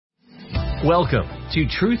Welcome to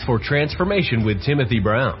Truth for Transformation with Timothy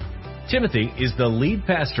Brown. Timothy is the lead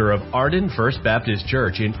pastor of Arden First Baptist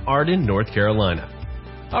Church in Arden, North Carolina.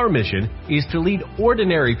 Our mission is to lead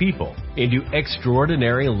ordinary people into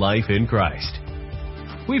extraordinary life in Christ.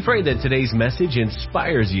 We pray that today's message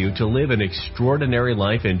inspires you to live an extraordinary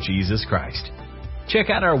life in Jesus Christ. Check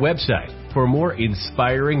out our website for more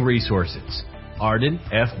inspiring resources,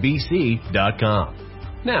 ardenfbc.com.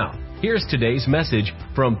 Now, here's today's message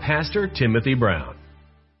from Pastor Timothy Brown.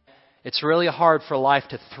 It's really hard for life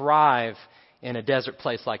to thrive in a desert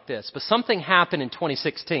place like this. But something happened in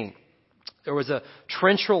 2016. There was a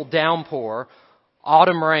torrential downpour,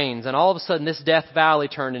 autumn rains, and all of a sudden this Death Valley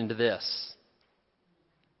turned into this.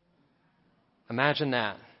 Imagine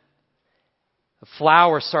that. The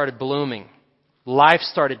flowers started blooming. Life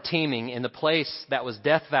started teeming in the place that was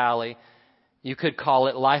Death Valley. You could call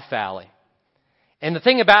it Life Valley. And the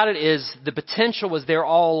thing about it is the potential was there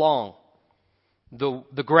all along.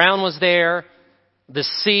 The ground was there. The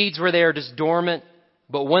seeds were there just dormant.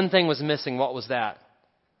 But one thing was missing. What was that?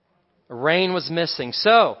 Rain was missing.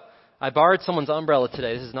 So I borrowed someone's umbrella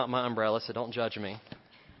today. This is not my umbrella, so don't judge me.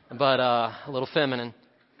 But a little feminine.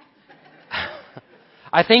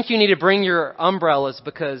 I think you need to bring your umbrellas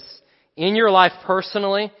because in your life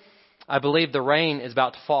personally, I believe the rain is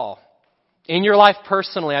about to fall. In your life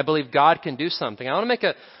personally, I believe God can do something. I want to make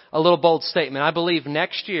a little bold statement. I believe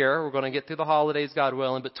next year, we're going to get through the holidays, God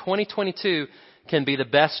willing, but 2022 can be the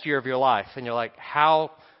best year of your life. And you're like, how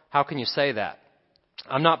can you say that?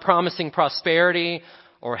 I'm not promising prosperity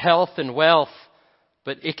or health and wealth,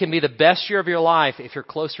 but it can be the best year of your life if you're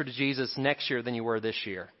closer to Jesus next year than you were this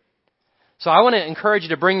year. So I want to encourage you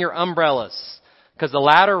to bring your umbrellas because the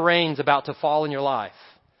latter rain's about to fall in your life.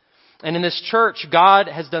 And in this church, God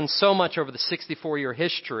has done so much over the 64-year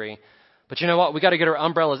history. But you know what? We got to get our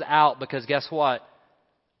umbrellas out because guess what?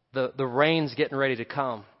 The rain's getting ready to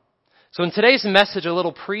come. So in today's message, a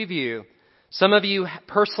little preview. Some of you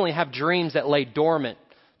personally have dreams that lay dormant,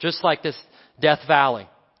 just like this Death Valley.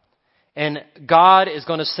 And God is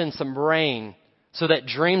going to send some rain so that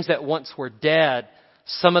dreams that once were dead,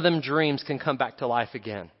 some of them dreams can come back to life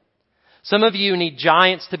again. Some of you need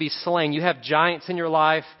giants to be slain. You have giants in your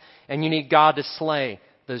life and you need God to slay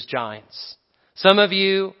those giants. Some of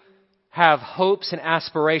you have hopes and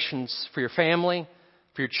aspirations for your family,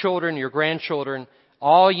 for your children, your grandchildren.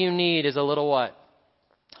 All you need is a little what?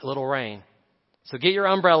 A little rain. So get your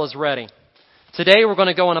umbrellas ready. Today we're going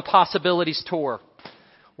to go on a possibilities tour.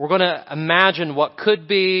 We're going to imagine what could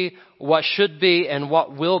be, what should be, and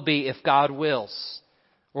what will be if God wills.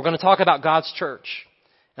 We're going to talk about God's church.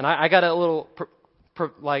 And I got a little,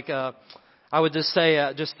 I would just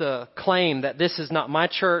say, just a claim that this is not my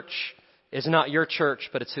church, it's not your church,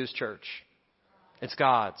 but it's whose church? It's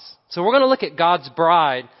God's. So we're going to look at God's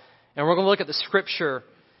bride, and we're going to look at the scripture,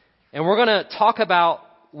 and we're going to talk about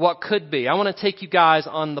what could be. I want to take you guys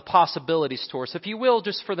on the possibilities tour. So if you will,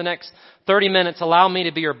 just for the next 30 minutes, allow me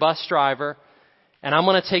to be your bus driver, and I'm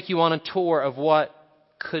going to take you on a tour of what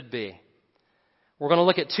could be. We're going to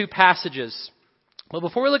look at two passages. But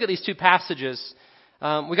before we look at these two passages,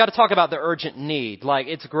 we got to talk about the urgent need. Like,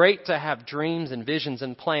 it's great to have dreams and visions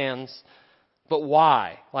and plans, but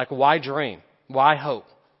why? Like, why dream? Why hope?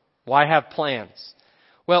 Why have plans?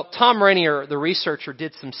 Well, Tom Rainier, the researcher,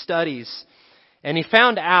 did some studies, and he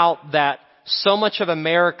found out that so much of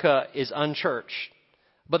America is unchurched.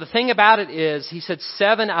 But the thing about it is, he said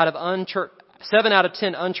 7 out of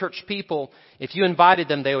 10 unchurched people, if you invited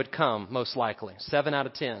them, they would come, most likely. 7 out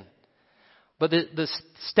of 10. But the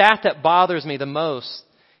stat that bothers me the most,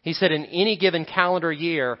 he said in any given calendar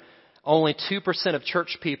year, only 2% of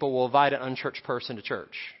church people will invite an unchurched person to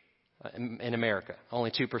church in America.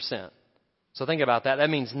 Only 2%. So think about that.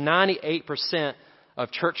 That means 98%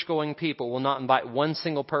 of church-going people will not invite one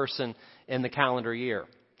single person in the calendar year.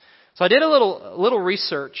 So I did a little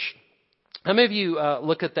research. How many of you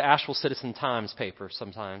look at the Asheville Citizen-Times paper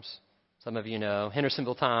sometimes? Some of you know.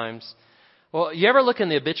 Hendersonville Times. Well, you ever look in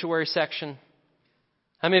the obituary section?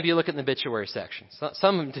 How many of you look at the obituary section?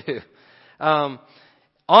 Some of them do.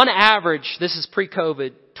 On average, this is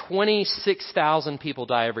pre-COVID, 26,000 people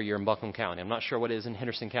die every year in Buncombe County. I'm not sure what it is in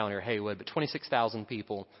Henderson County or Haywood, but 26,000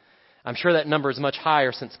 people. I'm sure that number is much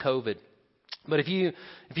higher since COVID. But if you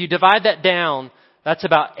divide that down, that's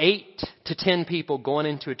about 8 to 10 people going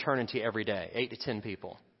into eternity every day. 8 to 10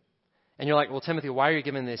 people. And you're like, well, Timothy, why are you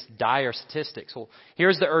giving this dire statistics? Well,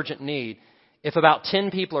 here's the urgent need. If about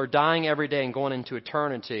 10 people are dying every day and going into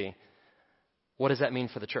eternity, what does that mean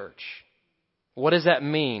for the church? What does that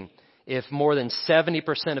mean if more than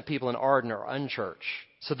 70% of people in Arden are unchurched?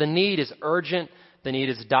 So the need is urgent. The need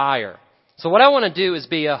is dire. So what I want to do is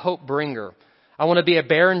be a hope bringer. I want to be a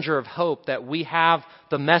bearer of hope that we have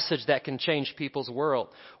the message that can change people's world.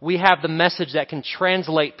 We have the message that can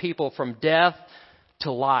translate people from death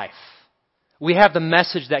to life. We have the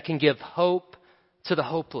message that can give hope to the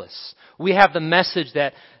hopeless. We have the message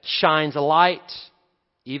that shines a light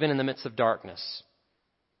even in the midst of darkness.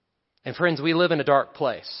 And friends, we live in a dark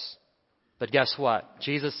place. But guess what?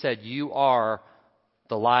 Jesus said, you are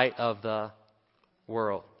the light of the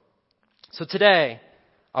world. So today,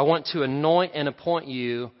 I want to anoint and appoint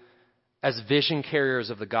you as vision carriers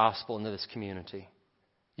of the gospel into this community.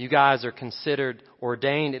 You guys are considered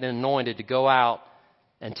ordained and anointed to go out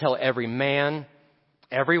and tell every man,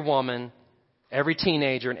 every woman, every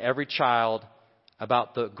teenager, and every child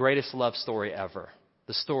about the greatest love story ever,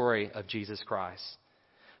 the story of Jesus Christ.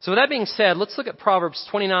 So with that being said, let's look at Proverbs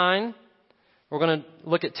 29. We're going to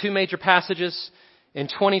look at two major passages. In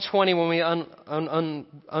 2020, when we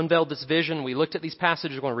unveiled this vision, we looked at these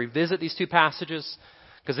passages. We're going to revisit these two passages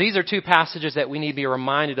because these are two passages that we need to be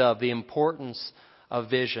reminded of the importance of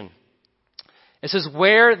vision. It says,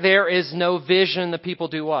 where there is no vision, the people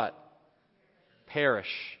do what? Perish.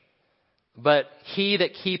 But he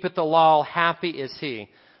that keepeth the law, happy is he.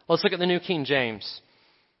 Let's look at the New King James.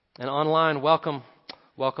 And online, welcome.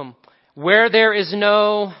 Where there is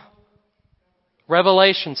no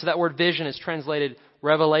revelation, so that word vision is translated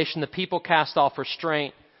revelation. The people cast off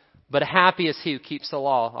restraint, but happy is he who keeps the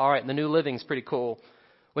law. All right, the New Living is pretty cool.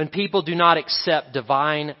 When people do not accept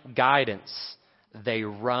divine guidance, they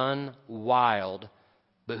run wild,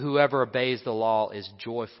 but whoever obeys the law is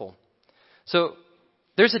joyful. So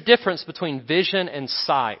there's a difference between vision and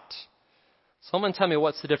sight. Someone tell me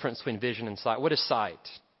what's the difference between vision and sight. What is sight?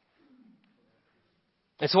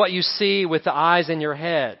 It's what you see with the eyes in your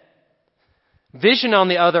head. Vision, on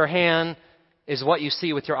the other hand, is what you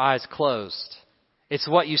see with your eyes closed. It's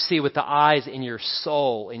what you see with the eyes in your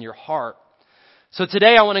soul, in your heart. So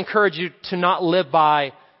today I want to encourage you to not live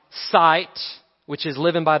by sight, which is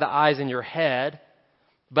living by the eyes in your head,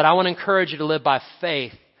 but I want to encourage you to live by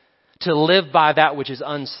faith, to live by that which is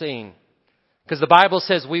unseen. Because the Bible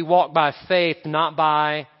says we walk by faith, not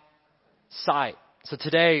by sight. So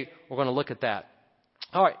today we're going to look at that.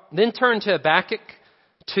 All right, then turn to Habakkuk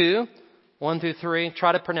 2. 1 through 3.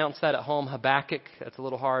 Try to pronounce that at home. Habakkuk. That's a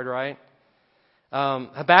little hard, right?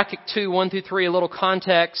 Habakkuk 2, 1 through 3. A little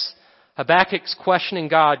context. Habakkuk's questioning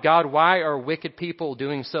God. God, why are wicked people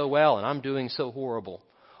doing so well and I'm doing so horrible?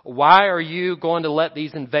 Why are you going to let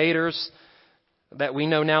these invaders that we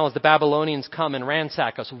know now as the Babylonians come and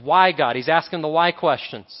ransack us? Why, God? He's asking the why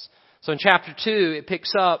questions. So in chapter 2, it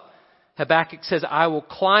picks up. Habakkuk says, I will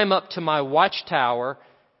climb up to my watchtower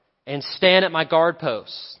and stand at my guard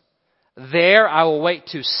posts. There I will wait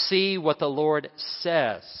to see what the Lord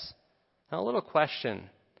says. Now a little question.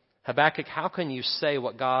 Habakkuk, how can you say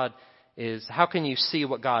what God is, how can you see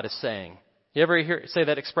what God is saying? You ever say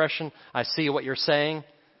that expression? I see what you're saying.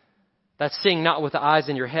 That's seeing not with the eyes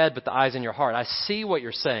in your head, but the eyes in your heart. I see what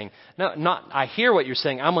you're saying. No, not I hear what you're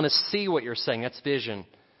saying. I'm going to see what you're saying. That's vision.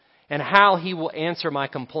 And how he will answer my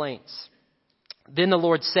complaints. Then the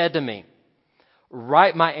Lord said to me,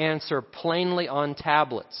 write my answer plainly on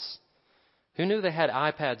tablets. Who knew they had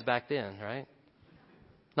iPads back then, right?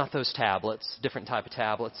 Not those tablets, different type of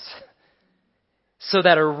tablets. So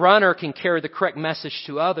that a runner can carry the correct message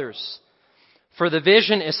to others. For the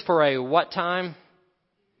vision is for a what time?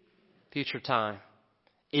 Future time.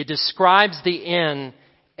 It describes the end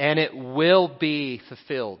and it will be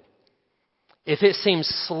fulfilled. If it seems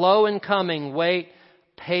slow in coming, wait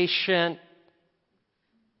patiently.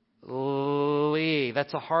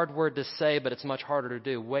 That's a hard word to say, but it's much harder to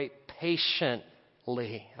do. Wait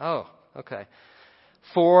patiently. Oh, okay.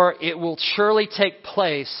 For it will surely take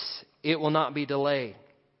place. It will not be delayed.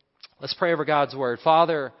 Let's pray over God's word.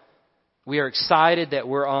 Father, we are excited that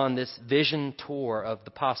we're on this vision tour of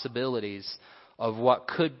the possibilities of what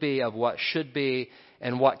could be, of what should be,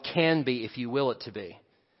 and what can be if you will it to be.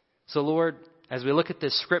 So Lord, as we look at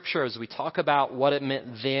this scripture, as we talk about what it meant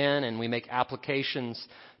then and we make applications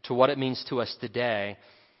to what it means to us today,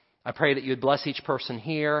 I pray that you would bless each person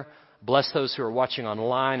here, bless those who are watching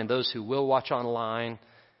online and those who will watch online.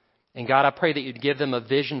 And God, I pray that you'd give them a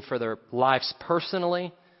vision for their lives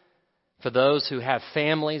personally. For those who have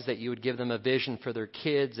families, that you would give them a vision for their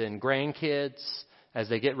kids and grandkids as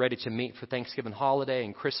they get ready to meet for Thanksgiving holiday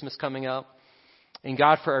and Christmas coming up. And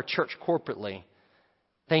God, for our church corporately,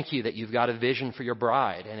 thank you that you've got a vision for your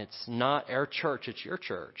bride. And it's not our church, it's your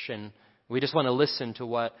church. And we just want to listen to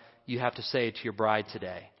what you have to say to your bride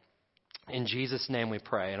today. In Jesus' name we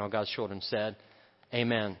pray. And all God's children said,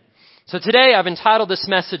 amen. So today I've entitled this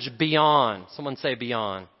message, Beyond. Someone say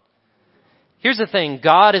Beyond. Here's the thing.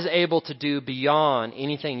 God is able to do beyond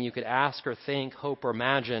anything you could ask or think, hope or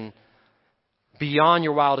imagine, beyond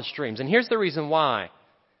your wildest dreams. And here's the reason why.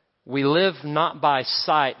 We live not by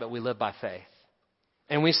sight, but we live by faith.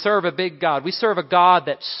 And we serve a big God. We serve a God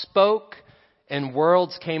that spoke and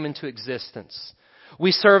worlds came into existence.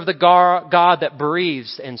 We serve the God that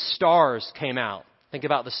breathes and stars came out. Think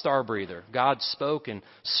about the star breather. God spoke and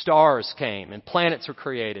stars came and planets were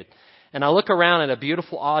created. And I look around at a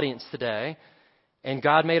beautiful audience today, and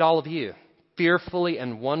God made all of you, fearfully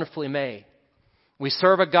and wonderfully made. We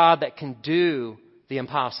serve a God that can do the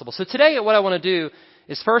impossible. So today what I want to do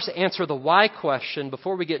is first answer the why question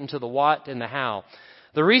before we get into the what and the how.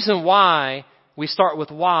 The reason why we start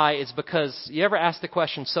with why is because you ever ask the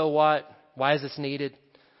question, so what? Why is this needed?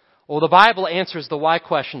 Well, the Bible answers the why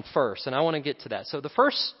question first, and I want to get to that. So the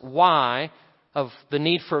first why of the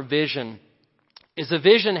need for a vision is a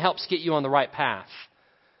vision helps get you on the right path.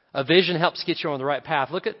 A vision helps get you on the right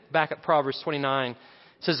path. Look back at Proverbs 29. It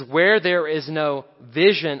says, where there is no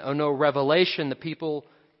vision or no revelation, the people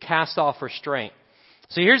cast off restraint.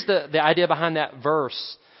 So here's the idea behind that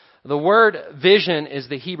verse. The word vision is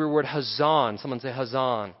the Hebrew word hazan. Someone say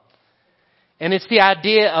hazan. And it's the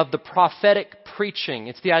idea of the prophetic preaching.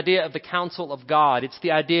 It's the idea of the counsel of God. It's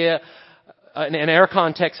the idea, in our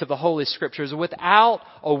context, of the Holy Scriptures. Without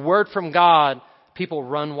a word from God, people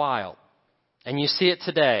run wild. And you see it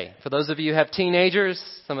today. For those of you who have teenagers,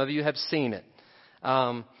 some of you have seen it.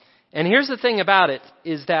 And here's the thing about it,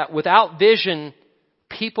 is that without vision,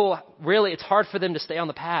 people really, it's hard for them to stay on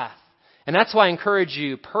the path. And that's why I encourage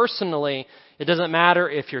you personally, it doesn't matter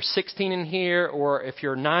if you're 16 in here or if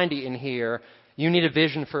you're 90 in here, you need a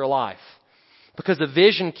vision for your life. Because the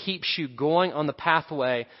vision keeps you going on the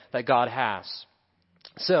pathway that God has.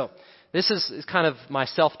 So, this is kind of my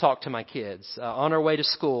self-talk to my kids. On our way to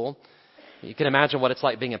school, you can imagine what it's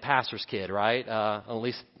like being a pastor's kid, right? At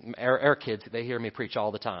least our kids, they hear me preach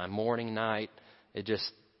all the time. Morning, night, they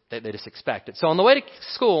just expect it. So on the way to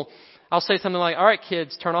school, I'll say something like, all right,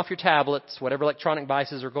 kids, turn off your tablets, whatever electronic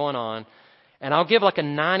devices are going on, and I'll give like a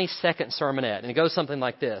 90-second sermonette. And it goes something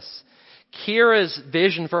like this. Kira's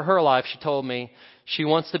vision for her life, she told me, she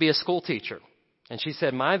wants to be a school teacher. And she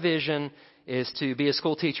said, my vision is to be a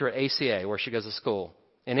school teacher at ACA, where she goes to school.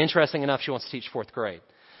 And interesting enough, she wants to teach 4th grade.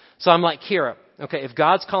 So I'm like, Kira, okay, if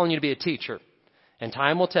God's calling you to be a teacher, and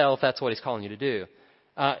time will tell if that's what He's calling you to do,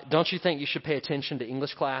 don't you think you should pay attention to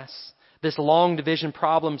English class? This long division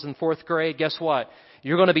problems in 4th grade, guess what?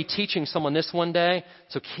 You're going to be teaching someone this one day.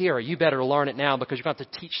 So Kira, you better learn it now because you're going to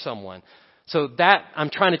have to teach someone. So that, I'm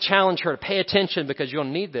trying to challenge her to pay attention because you're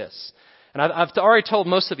going to need this. And I've already told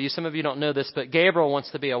most of you, some of you don't know this, but Gabriel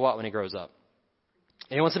wants to be a what when he grows up?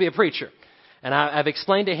 He wants to be a preacher. And I've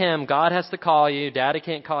explained to him, God has to call you, Daddy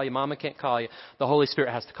can't call you, Mama can't call you, the Holy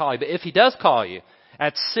Spirit has to call you. But if He does call you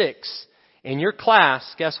at 6, in your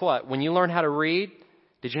class, guess what? When you learn how to read,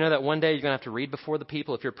 did you know that one day you're going to have to read before the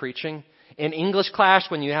people if you're preaching? In English class,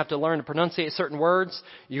 when you have to learn to pronunciate certain words,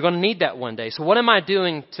 you're going to need that one day. So what am I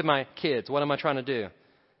doing to my kids? What am I trying to do?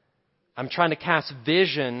 I'm trying to cast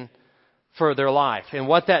vision for their life. And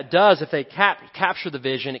what that does, if they capture the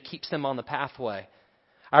vision, it keeps them on the pathway.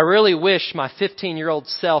 I really wish my 15-year-old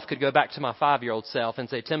self could go back to my 5-year-old self and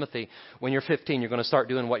say, Timothy, when you're 15, you're going to start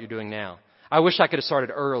doing what you're doing now. I wish I could have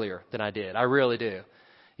started earlier than I did. I really do.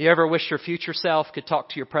 You ever wish your future self could talk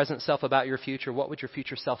to your present self about your future? What would your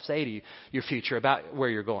future self say to you, your future, about where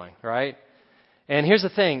you're going, right? And here's the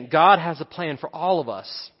thing. God has a plan for all of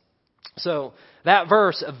us. So that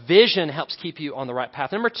verse, a vision helps keep you on the right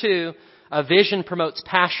path. Number 2, a vision promotes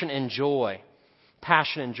passion and joy.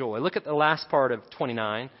 Passion and joy. Look at the last part of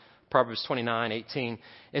 29, Proverbs 29:18.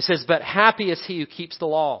 It says, but happy is he who keeps the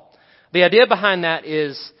law. The idea behind that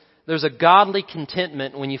is there's a godly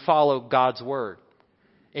contentment when you follow God's word.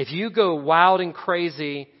 If you go wild and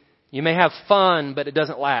crazy, you may have fun, but it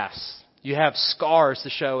doesn't last. You have scars to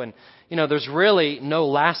show, and there's really no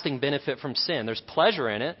lasting benefit from sin. There's pleasure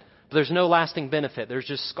in it, but there's no lasting benefit. There's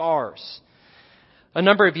just scars. A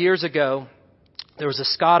number of years ago, there was a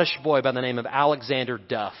Scottish boy by the name of Alexander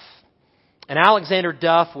Duff. And Alexander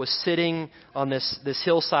Duff was sitting on this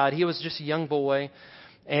hillside. He was just a young boy.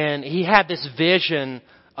 And he had this vision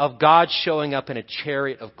of God showing up in a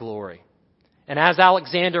chariot of glory. And as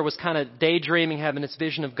Alexander was kind of daydreaming, having this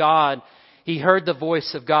vision of God, he heard the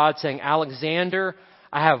voice of God saying, Alexander,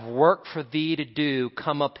 I have work for thee to do.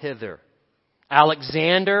 Come up hither.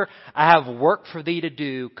 Alexander, I have work for thee to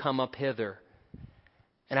do. Come up hither.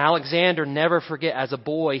 And Alexander, never forget, as a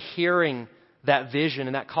boy, hearing that vision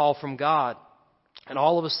and that call from God. And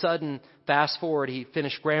all of a sudden, fast forward, he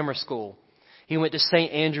finished grammar school. He went to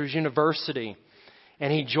St. Andrews University.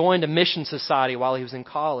 And he joined a mission society while he was in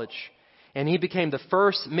college. And he became the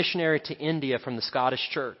first missionary to India from the Scottish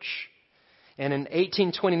church. And in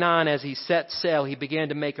 1829, as he set sail, he began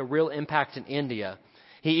to make a real impact in India.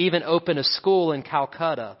 He even opened a school in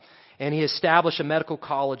Calcutta, and he established a medical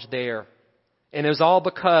college there. And it was all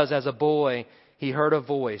because, as a boy, he heard a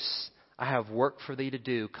voice, "I have work for thee to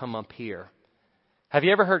do, come up here." Have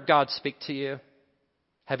you ever heard God speak to you?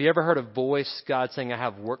 Have you ever heard a voice, God saying, "I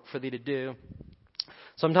have work for thee to do"?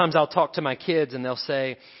 Sometimes I'll talk to my kids and they'll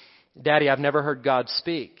say, "Daddy, I've never heard God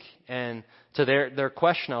speak." And to their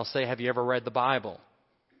question, I'll say, "Have you ever read the Bible?"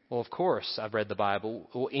 Well, of course, I've read the Bible.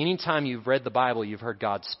 Well, anytime you've read the Bible, you've heard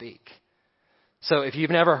God speak. So if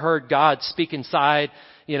you've never heard God speak inside,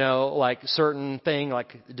 like certain thing,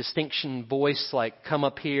 like distinction voice, like "come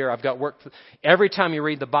up here, I've got work." Every time you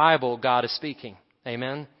read the Bible, God is speaking.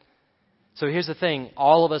 Amen? So here's the thing.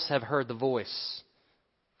 All of us have heard the voice.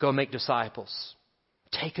 Go make disciples.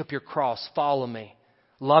 Take up your cross. Follow me.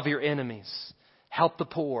 Love your enemies. Help the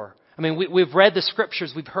poor. I mean, we've read the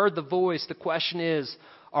scriptures. We've heard the voice. The question is,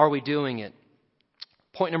 are we doing it?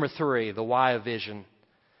 Point number 3, the why of vision.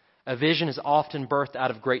 A vision is often birthed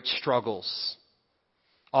out of great struggles.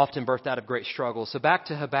 Often birthed out of great struggles. So back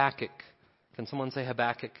to Habakkuk. Can someone say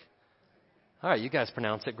Habakkuk? All right, you guys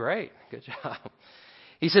pronounce it great. Good job.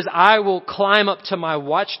 He says, "I will climb up to my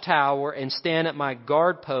watchtower and stand at my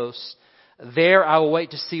guard post. There I will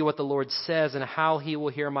wait to see what the Lord says and how he will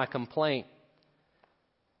hear my complaint."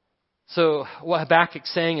 So what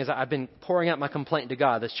Habakkuk's saying is, I've been pouring out my complaint to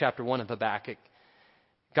God. That's chapter 1 of Habakkuk.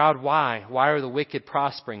 God, why? Why are the wicked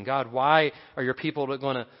prospering? God, why are your people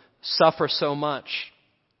going to suffer so much?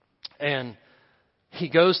 And he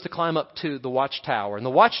goes to climb up to the watchtower. And the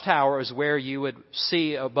watchtower is where you would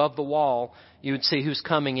see above the wall, you would see who's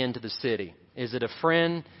coming into the city. Is it a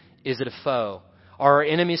friend? Is it a foe? Are our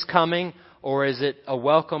enemies coming? Or is it a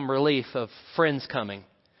welcome relief of friends coming?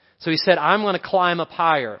 So he said, I'm going to climb up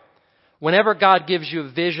higher. Whenever God gives you a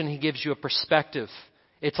vision, he gives you a perspective.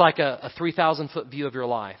 It's like a 3,000-foot view of your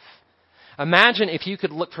life. Imagine if you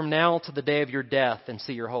could look from now to the day of your death and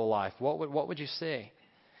see your whole life. What would you see?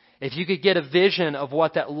 If you could get a vision of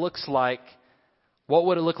what that looks like, what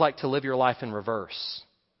would it look like to live your life in reverse?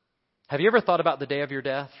 Have you ever thought about the day of your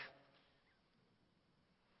death?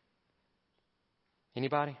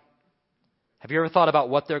 Anybody? Have you ever thought about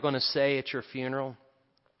what they're going to say at your funeral?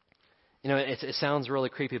 It sounds really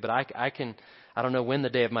creepy, but I don't know when the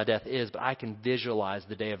day of my death is, but I can visualize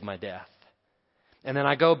the day of my death. And then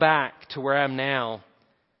I go back to where I'm now,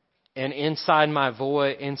 and inside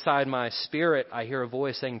my spirit, I hear a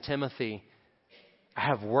voice saying, "Timothy, I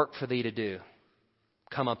have work for thee to do.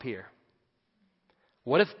 Come up here."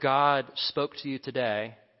 What if God spoke to you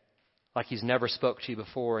today like he's never spoke to you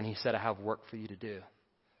before, and he said, "I have work for you to do.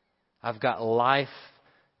 I've got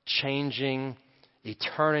life-changing,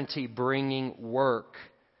 eternity-bringing work.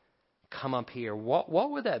 Come up here." What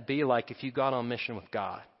would that be like if you got on mission with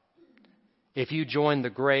God? If you joined the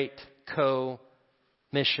great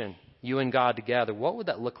co-mission, you and God together, what would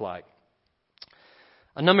that look like?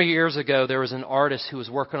 A number of years ago, there was an artist who was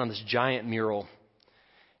working on this giant mural.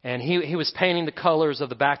 And he was painting the colors of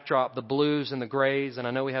the backdrop, the blues and the grays. And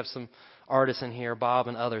I know we have some artists in here, Bob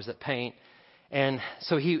and others, that paint. And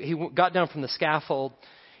so he got down from the scaffold,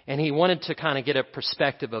 and he wanted to kind of get a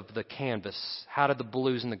perspective of the canvas. How did the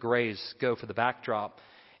blues and the grays go for the backdrop?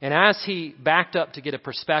 And as he backed up to get a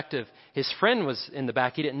perspective, his friend was in the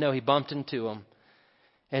back. He didn't know. He bumped into him.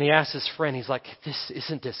 And he asked his friend, he's like,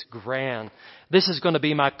 "Isn't this grand? This is going to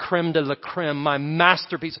be my creme de la creme, my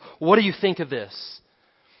masterpiece. What do you think of this?"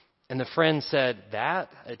 And the friend said,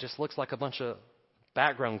 "It just looks like a bunch of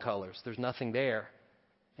background colors. There's nothing there."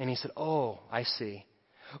 And he said, "Oh, I see.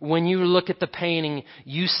 When you look at the painting,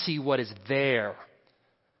 you see what is there.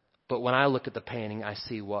 But when I look at the painting, I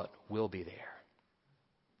see what will be there."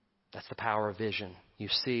 That's the power of vision. You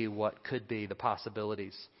see what could be, the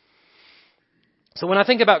possibilities. So when I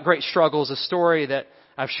think about great struggles, a story that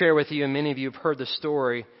I've shared with you, and many of you have heard the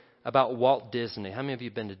story about Walt Disney. How many of you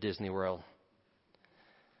have been to Disney World?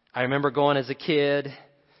 I remember going as a kid,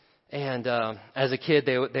 and as a kid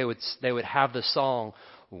they would have the song,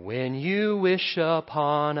 "When you wish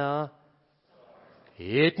upon a,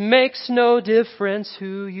 it makes no difference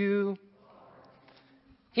who you,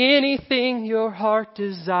 anything your heart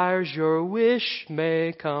desires, your wish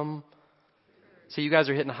may come." See, you guys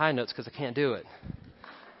are hitting the high notes because I can't do it.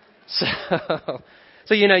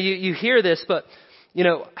 So you hear this, but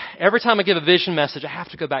every time I give a vision message, I have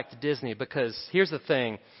to go back to Disney, because here's the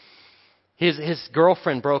thing. His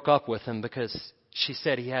girlfriend broke up with him because she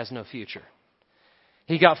said he has no future.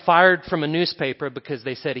 He got fired from a newspaper because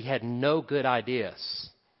they said he had no good ideas.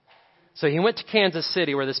 So he went to Kansas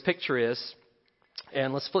City, where this picture is.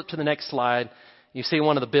 And let's flip to the next slide. You see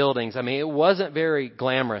one of the buildings. I mean, it wasn't very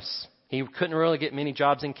glamorous. He couldn't really get many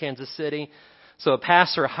jobs in Kansas City. So a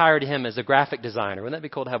pastor hired him as a graphic designer. Wouldn't that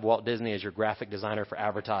be cool to have Walt Disney as your graphic designer for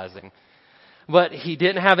advertising? But he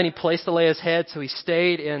didn't have any place to lay his head, so he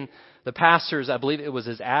stayed in the pastor's, I believe it was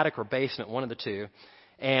his attic or basement, one of the two.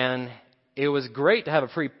 And it was great to have a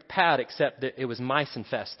free pad, except that it was mice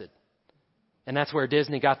infested. And that's where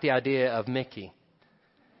Disney got the idea of Mickey.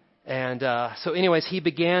 And so anyways, he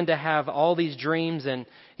began to have all these dreams, and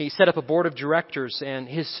he set up a board of directors. And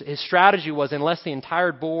his strategy was, unless the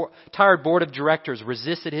entire board of directors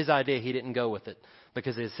resisted his idea, he didn't go with it,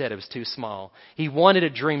 because they said it was too small. He wanted a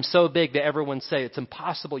dream so big that everyone would say, it's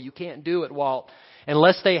impossible, you can't do it, Walt.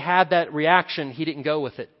 Unless they had that reaction, he didn't go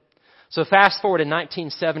with it. So fast forward in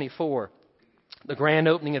 1974, the grand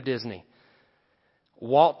opening of Disney.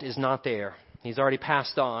 Walt is not there. He's already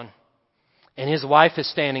passed on. And his wife is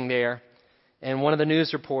standing there. And one of the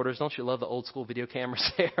news reporters, don't you love the old school video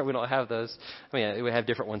cameras there? We don't have those. I mean, we have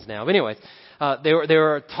different ones now. But anyways, they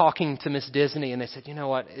were talking to Miss Disney, and they said, you know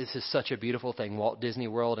what? This is such a beautiful thing, Walt Disney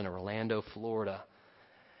World in Orlando, Florida.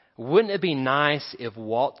 Wouldn't it be nice if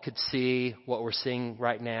Walt could see what we're seeing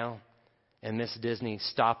right now? And Miss Disney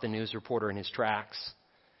stopped the news reporter in his tracks.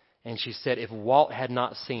 And she said, if Walt had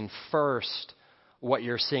not seen first what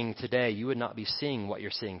you're seeing today, you would not be seeing what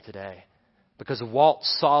you're seeing today. Because Walt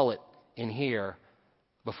saw it in here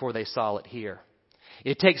before they saw it here.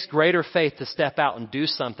 It takes greater faith to step out and do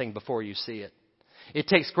something before you see it. It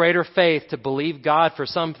takes greater faith to believe God for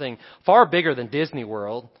something far bigger than Disney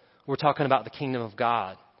World. We're talking about the kingdom of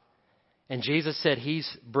God. And Jesus said He's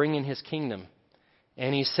bringing His kingdom.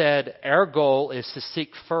 And He said our goal is to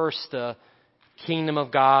seek first the kingdom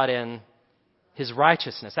of God and His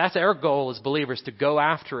righteousness. That's our goal as believers, to go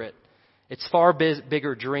after it. It's far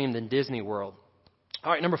bigger dream than Disney World.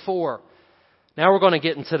 All right, number 4. Now we're going to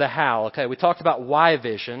get into the how. Okay, we talked about why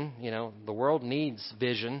vision. You know, the world needs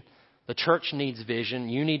vision. The church needs vision.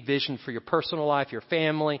 You need vision for your personal life, your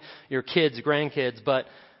family, your kids, grandkids. But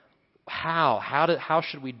how? How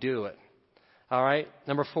should we do it? All right,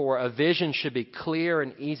 number 4. A vision should be clear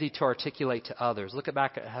and easy to articulate to others. Look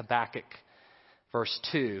back at Habakkuk, verse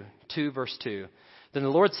 2. 2 verse 2. Then the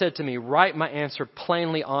Lord said to me, write my answer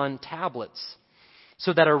plainly on tablets,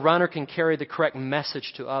 so that a runner can carry the correct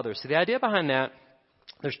message to others. So the idea behind that,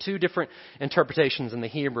 there's 2 different interpretations in the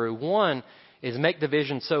Hebrew. One is make the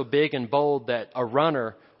vision so big and bold that a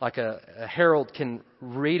runner, like a herald, can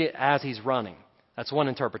read it as he's running. That's one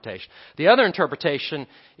interpretation. The other interpretation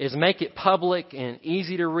is make it public and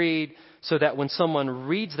easy to read, so that when someone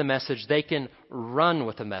reads the message, they can run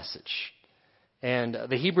with the message. And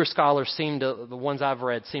the Hebrew scholars the ones I've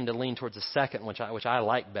read, seem to lean towards the second, which I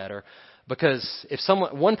like better. Because if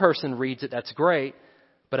one person reads it, that's great.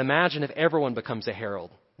 But imagine if everyone becomes a herald.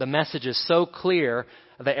 The message is so clear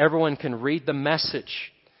that everyone can read the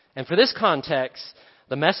message. And for this context,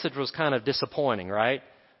 the message was kind of disappointing, right?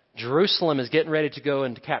 Jerusalem is getting ready to go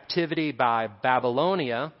into captivity by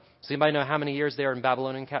Babylonia. Does anybody know how many years they are in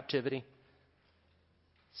Babylonian captivity?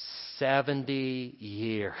 70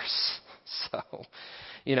 years. So,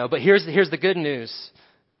 but here's the good news.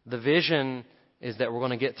 The vision is that we're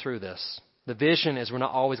going to get through this. The vision is we're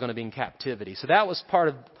not always going to be in captivity. So that was part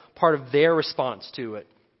of their response to it.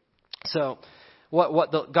 So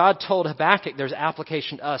God told Habakkuk, there's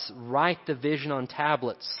application to us. Write the vision on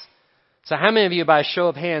tablets. So how many of you, by a show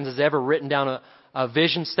of hands, has ever written down a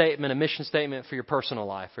vision statement, a mission statement for your personal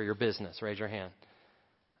life or your business? Raise your hand.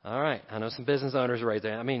 All right. I know some business owners raise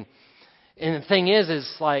their hand. I mean, and the thing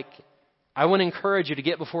is like, I want to encourage you to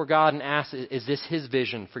get before God and ask, is this His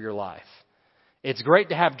vision for your life? It's great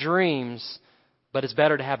to have dreams, but it's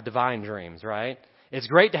better to have divine dreams, right? It's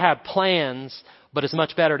great to have plans, but it's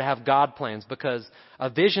much better to have God plans, because a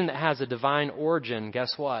vision that has a divine origin,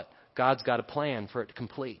 guess what? God's got a plan for it to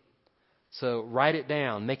complete. So write it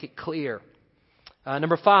down. Make it clear.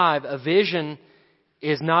 Number 5, a vision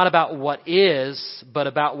is not about what is, but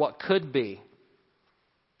about what could be.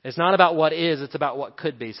 It's not about what is, it's about what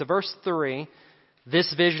could be. So verse 3,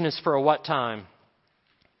 this vision is for a what time?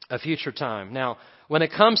 A future time. Now, when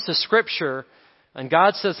it comes to Scripture, and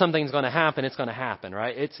God says something's going to happen, it's going to happen,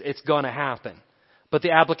 right? It's going to happen. But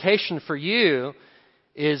the application for you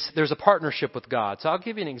is there's a partnership with God. So I'll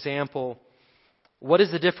give you an example. What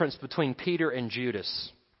is the difference between Peter and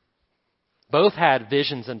Judas? Both had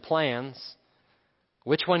visions and plans.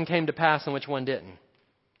 Which one came to pass and which one didn't?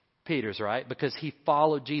 Peter's, right? Because he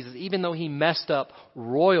followed Jesus. Even though he messed up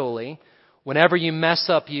royally, whenever you mess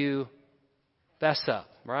up, you Fess up,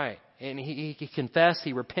 right? And he confessed,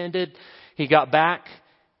 he repented, he got back,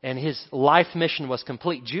 and his life mission was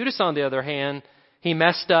complete. Judas, on the other hand, he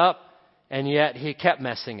messed up, and yet he kept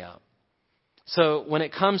messing up. So when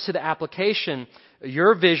it comes to the application,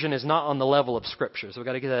 your vision is not on the level of Scripture. So we've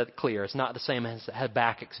got to get that clear. It's not the same as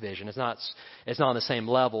Habakkuk's vision. It's not on the same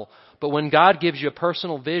level. But when God gives you a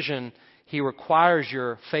personal vision, He requires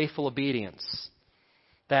your faithful obedience.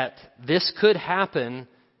 That this could happen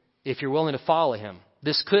if you're willing to follow Him.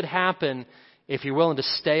 This could happen if you're willing to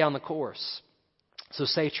stay on the course. So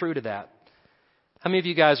stay true to that. How many of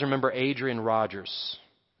you guys remember Adrian Rogers?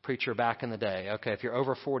 Preacher back in the day. Okay, if you're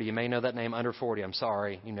over 40, you may know that name. Under 40, I'm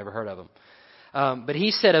sorry, you never heard of him. But he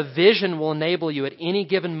said a vision will enable you at any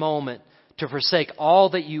given moment to forsake all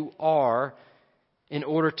that you are in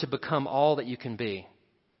order to become all that you can be.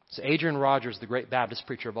 So Adrian Rogers, the great Baptist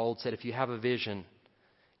preacher of old, said if you have a vision,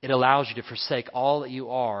 it allows you to forsake all that you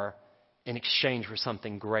are in exchange for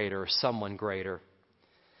something greater or someone greater.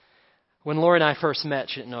 When Lori and I first met,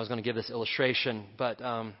 she didn't know I was going to give this illustration, but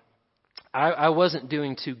I wasn't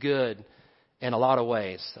doing too good in a lot of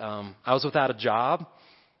ways. I was without a job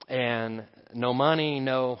and no money,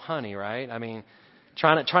 no honey, right? I mean,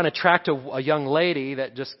 trying to attract a young lady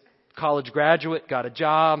that just college graduate, got a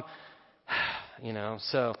job,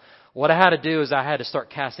 So what I had to do is I had to start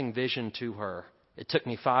casting vision to her. It took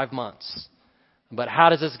me 5 months. But how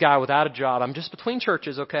does this guy without a job, I'm just between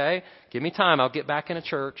churches, okay? Give me time, I'll get back in a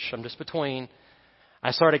church. I'm just between.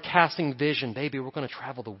 I started casting vision. Baby, we're going to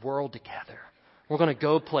travel the world together. We're going to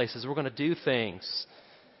go places. We're going to do things.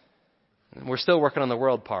 And we're still working on the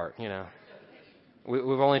world part,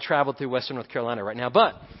 We've only traveled through Western North Carolina right now.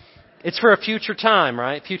 But it's for a future time,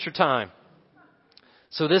 right? Future time.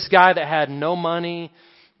 So this guy that had no money,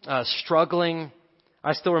 struggling,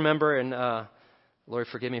 I still remember, and Lord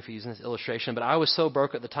forgive me for using this illustration, but I was so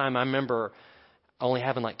broke at the time, I remember only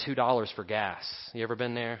having like $2 for gas. You ever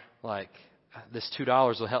been there? Like, this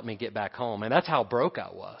 $2 will help me get back home. And that's how broke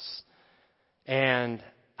I was. And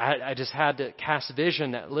I just had to cast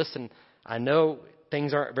vision that, listen, I know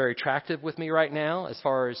things aren't very attractive with me right now as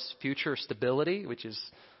far as future stability, which is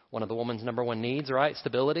one of the woman's number one needs, right?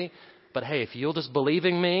 Stability. But hey, if you'll just believe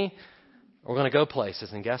in me, we're going to go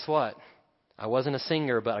places. And guess what? I wasn't a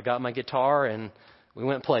singer, but I got my guitar and we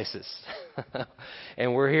went places.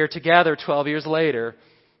 And we're here together 12 years later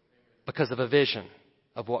because of a vision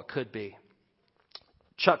of what could be.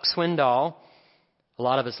 Chuck Swindoll, a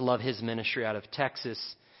lot of us love his ministry out of Texas.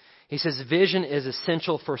 He says, vision is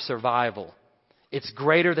essential for survival. It's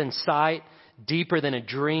greater than sight, deeper than a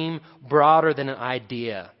dream, broader than an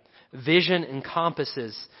idea. Vision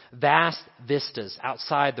encompasses vast vistas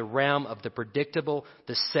outside the realm of the predictable,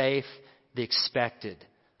 the safe, the expected.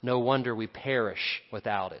 No wonder we perish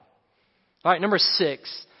without it. All right, number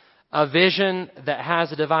 6, a vision that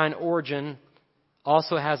has a divine origin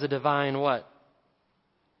also has a divine what?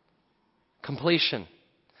 Completion.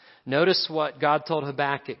 Notice what God told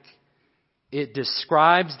Habakkuk. It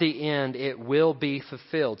describes the end. It will be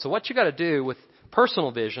fulfilled. So what you got to do with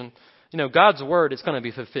personal vision, God's word, it's going to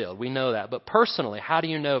be fulfilled. We know that. But personally, how do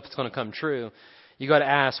you know if it's going to come true? You got to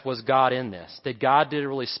ask, was God in this? Did it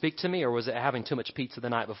really speak to me, or was it having too much pizza the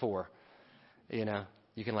night before? You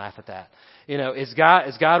can laugh at that. Is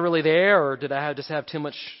God really there, or did I just have too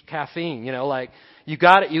much caffeine? You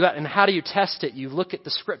got it. And how do you test it? You look at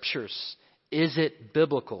the scriptures. Is it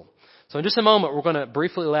biblical? So in just a moment, we're going to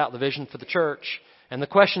briefly lay out the vision for the church. And the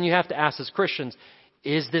question you have to ask as Christians,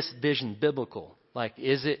 is this vision biblical?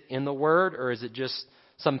 Is it in the Word, or is it just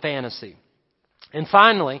some fantasy? And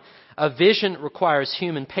finally, a vision requires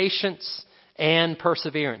human patience and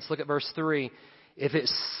perseverance. Look at verse 3. If it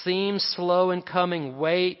seems slow in coming,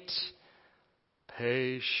 wait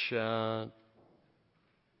patient.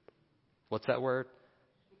 What's that word?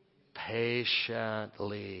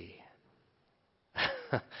 Patiently.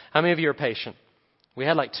 How many of you are patient? We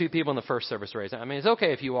had 2 people in the first service raise. It's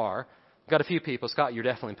okay if you are. We've got a few people. Scott, you're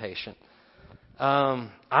definitely patient. I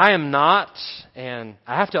am not, and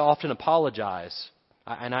I have to often apologize.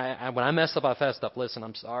 When I mess up, I fess up. Listen,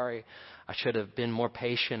 I'm sorry. I should have been more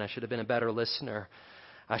patient. I should have been a better listener.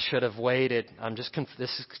 I should have waited.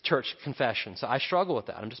 This is church confession, so I struggle with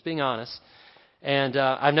that. I'm just being honest. And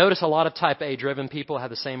I've noticed a lot of Type A driven people have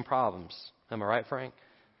the same problems. Am I right, Frank?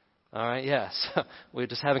 All right, yes. We're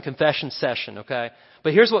just having confession session, okay?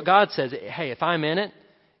 But here's what God says. Hey, if I'm in it,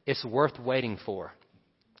 it's worth waiting for.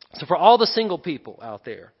 So for all the single people out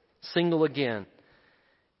there, single again,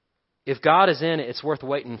 if God is in it, it's worth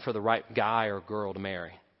waiting for the right guy or girl to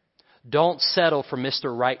marry. Don't settle for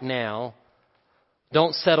Mr. Right Now.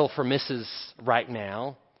 Don't settle for Mrs. Right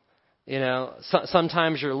Now. You know,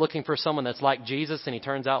 sometimes you're looking for someone that's like Jesus and he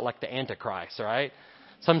turns out like the Antichrist, right?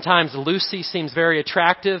 Sometimes Lucy seems very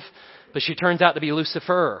attractive, but she turns out to be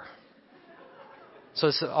Lucifer. So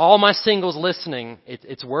all my singles listening,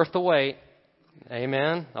 it's worth the wait.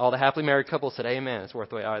 Amen. All the happily married couples said amen. It's worth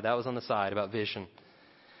the wait. All right, that was on the side about vision.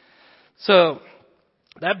 So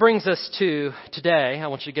that brings us to today. I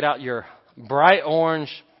want you to get out your bright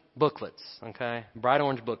orange booklets, okay? Bright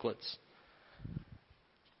orange booklets.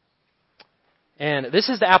 And this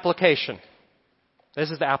is the application. This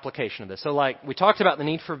is the application of this. So like we talked about the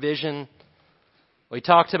need for vision. We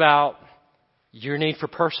talked about your need for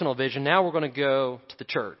personal vision. Now we're going to go to the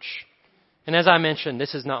church. And as I mentioned,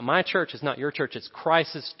 this is not my church. It's not your church. It's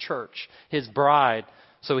Christ's church, His bride.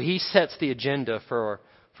 So He sets the agenda for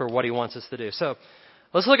what He wants us to do. So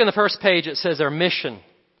let's look in the first page. It says our mission.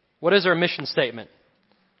 What is our mission statement?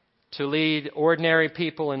 To lead ordinary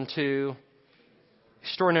people into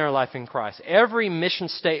extraordinary life in Christ. Every mission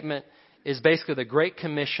statement is basically the Great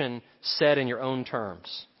Commission said in your own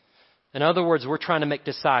terms. In other words, we're trying to make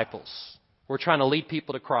disciples. We're trying to lead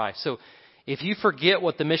people to Christ. So if you forget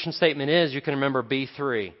what the mission statement is, you can remember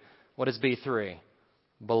B3. What is B3?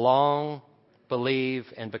 Belong, believe,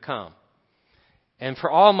 and become. And for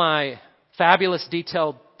all my fabulous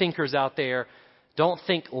detailed thinkers out there, don't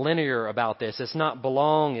think linear about this. It's not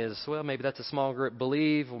belong is, well, maybe that's a small group.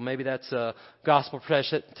 Believe, well, maybe that's a gospel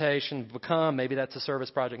presentation. Become, maybe that's a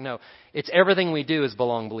service project. No, it's everything we do is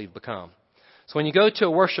belong, believe, become. So when you go to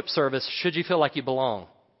a worship service, should you feel like you belong?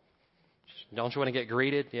 Don't you want to get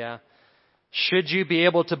greeted? Yeah. Should you be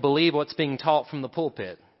able to believe what's being taught from the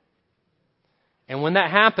pulpit? And when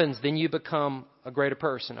that happens, then you become a greater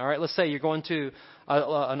person. All right, let's say you're going to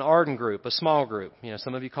an Arden group, a small group. You know,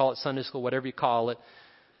 some of you call it Sunday school, whatever you call it.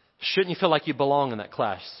 Shouldn't you feel like you belong in that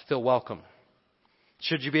class? Feel welcome?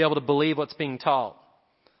 Should you be able to believe what's being taught?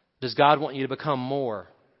 Does God want you to become more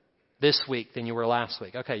this week than you were last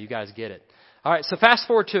week? Okay, you guys get it. All right, so fast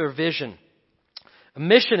forward to a vision. A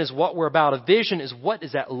mission is what we're about. A vision is what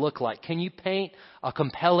does that look like? Can you paint a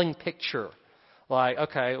compelling picture? Like,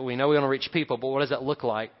 okay, we know we want to reach people, but what does that look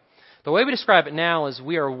like? The way we describe it now is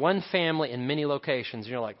we are one family in many locations.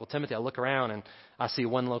 You're like, well, Timothy, I look around and I see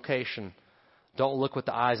one location. Don't look with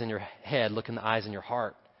the eyes in your head. Look in the eyes in your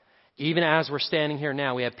heart. Even as we're standing here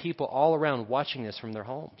now, we have people all around watching this from their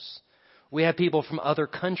homes. We have people from other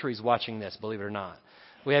countries watching this, believe it or not.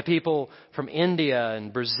 We have people from India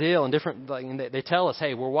and Brazil and different, they tell us,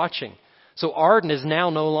 hey, we're watching. So Arden is now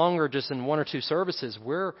no longer just in one or two services.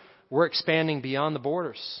 We're expanding beyond the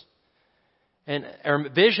borders. And our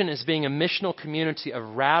vision is being a missional community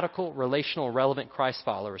of radical, relational, relevant Christ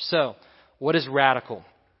followers. So, what is radical?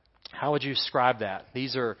 How would you describe that?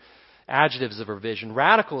 These are adjectives of our vision.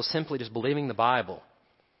 Radical is simply just believing the Bible.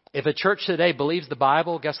 If a church today believes the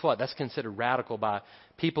Bible, guess what? That's considered radical by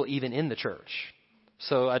people even in the church.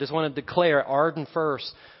 So I just want to declare, Arden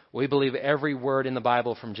first, we believe every word in the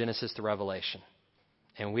Bible from Genesis to Revelation.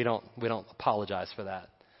 And we don't apologize for that.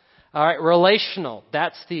 All right, relational.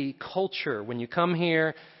 That's the culture. When you come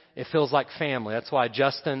here, it feels like family. That's why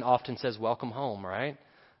Justin often says, welcome home, right?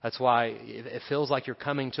 That's why it feels like you're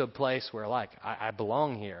coming to a place where, like, I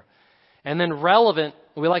belong here. And then relevant,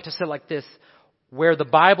 we like to say it like this, where the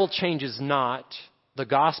Bible changes not, the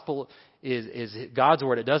gospel is God's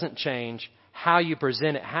word, it doesn't change. How you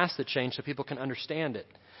present it has to change so people can understand it.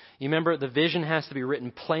 You remember, the vision has to be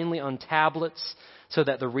written plainly on tablets so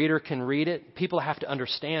that the reader can read it. People have to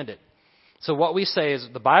understand it. So what we say is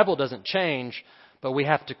the Bible doesn't change, but we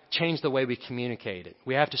have to change the way we communicate it.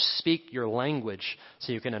 We have to speak your language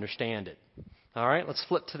so you can understand it. All right, let's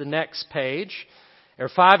flip to the next page. Our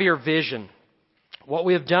 5-year vision. What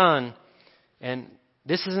we have done, and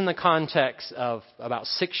this is in the context of about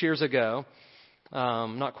 6 years ago,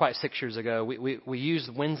 not quite 6 years ago, we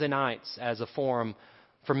used Wednesday nights as a forum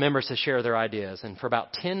for members to share their ideas. And for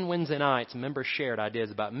about 10 Wednesday nights, members shared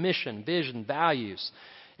ideas about mission, vision, values.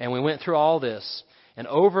 And we went through all this. And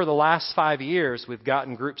over the last 5 years, we've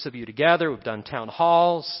gotten groups of you together. We've done town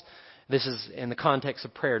halls. This is in the context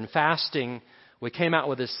of prayer and fasting. We came out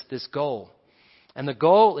with this goal. And the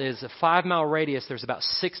goal is a 5-mile radius, there's about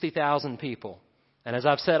 60,000 people. And as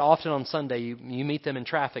I've said often on Sunday, you meet them in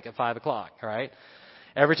traffic at 5 o'clock, all right?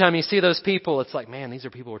 Every time you see those people, it's like, man, these are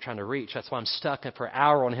people we're trying to reach. That's why I'm stuck for an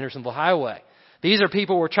hour on Hendersonville Highway. These are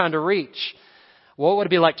people we're trying to reach. What would it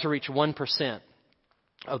be like to reach 1%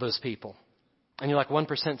 of those people? And you're like,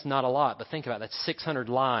 1% is not a lot, but think about it. That's 600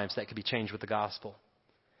 lives that could be changed with the gospel.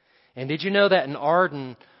 And did you know that in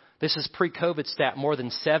Arden, this is pre-COVID stat, more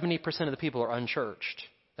than 70% of the people are unchurched.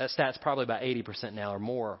 That stat's probably about 80% now or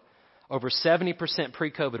more. Over 70%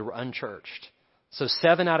 pre-COVID were unchurched. So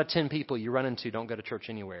 7 out of 10 people you run into don't go to church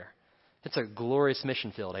anywhere. It's a glorious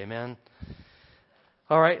mission field. Amen.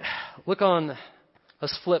 All right.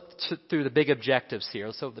 Let's flip through the big objectives here.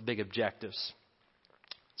 Let's look at the big objectives.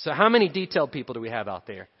 So how many detailed people do we have out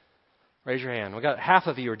there? Raise your hand. We got half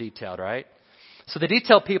of you are detailed, right? So the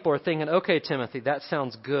detailed people are thinking, okay, Timothy, that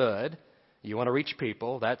sounds good. You want to reach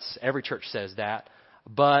people. Every church says that.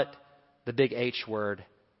 But the big H word,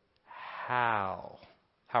 how?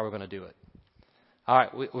 How are we going to do it? All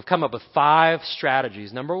right, we've come up with 5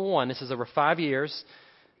 strategies. Number 1, this is over 5 years.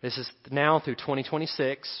 This is now through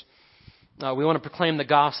 2026. We want to proclaim the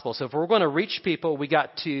gospel. So if we're going to reach people, we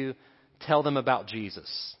got to tell them about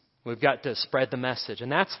Jesus. We've got to spread the message.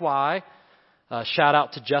 And that's why, shout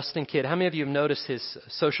out to Justin Kidd. How many of you have noticed his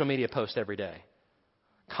social media post every day?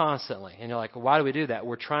 Constantly. And you're like, why do we do that?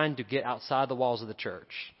 We're trying to get outside the walls of the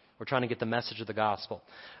church. We're trying to get the message of the gospel.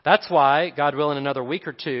 That's why, God willing, in another week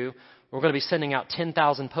or two, we're going to be sending out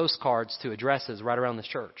 10,000 postcards to addresses right around the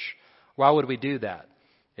church. Why would we do that?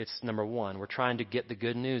 It's number 1. We're trying to get the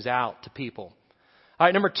good news out to people. All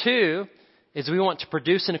right, number 2 is we want to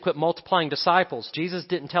produce and equip multiplying disciples. Jesus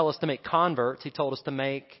didn't tell us to make converts. He told us to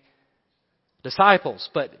make disciples.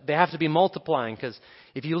 But they have to be multiplying, because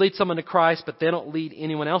if you lead someone to Christ but they don't lead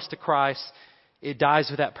anyone else to Christ, it dies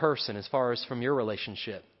with that person as far as from your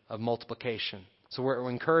relationship of multiplication. So we're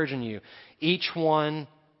encouraging you. Each one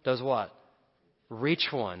does what? Reach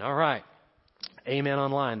one. All right. Amen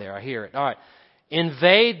online there. I hear it. All right.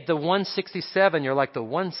 Invade the 167. You're like, the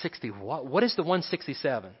 160. What is the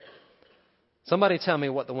 167? Somebody tell me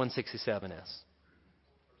what the 167 is.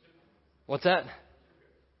 What's that?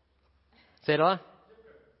 Say it aloud.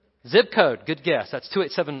 Zip code. Good guess. That's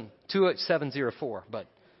 28704. But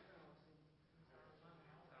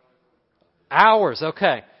hours.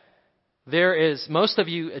 Okay. There is, most of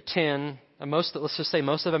you attend, let's just say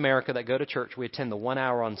most of America that go to church, we attend the 1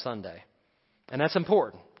 hour on Sunday. And that's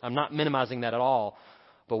important. I'm not minimizing that at all.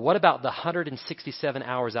 But what about the 167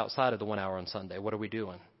 hours outside of the 1 hour on Sunday? What are we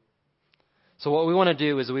doing? So what we want to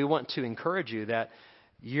do is we want to encourage you that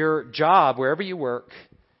your job, wherever you work,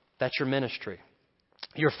 that's your ministry.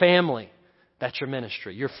 Your family, that's your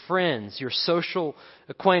ministry. Your friends, your social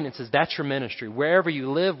acquaintances, that's your ministry. Wherever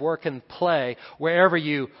you live, work, and play, wherever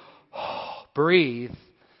you breathe,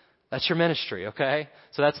 that's your ministry, okay?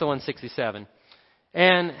 So that's the 167.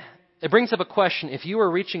 And it brings up a question. If you are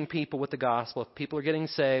reaching people with the gospel, if people are getting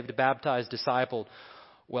saved, baptized, discipled,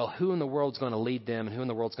 well, who in the world is going to lead them and who in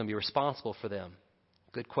the world is going to be responsible for them?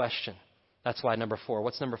 Good question. That's why number 4.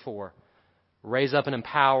 What's number 4? Raise up and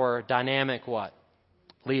empower dynamic what?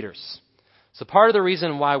 Leaders. So part of the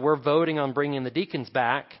reason why we're voting on bringing the deacons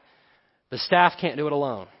back, the staff can't do it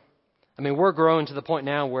alone. I mean, we're growing to the point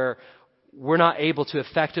now where we're not able to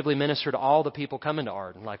effectively minister to all the people coming to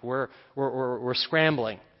Arden. Like we're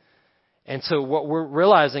scrambling. And so what we're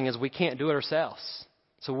realizing is we can't do it ourselves.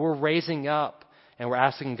 So we're raising up and we're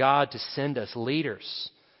asking God to send us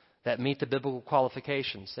leaders that meet the biblical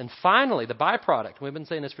qualifications. And finally, the byproduct, we've been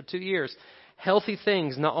saying this for 2 years, healthy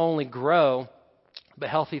things not only grow, but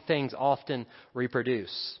healthy things often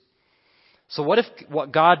reproduce. So what if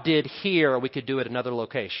what God did here, we could do at another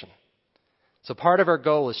location? So part of our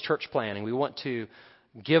goal is church planning. We want to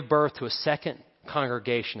give birth to a second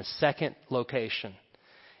congregation, a second location.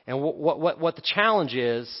 And what the challenge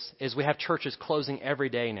is we have churches closing every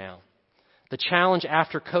day now. The challenge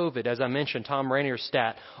after COVID, as I mentioned, Tom Rainier's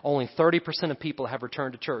stat, only 30% of people have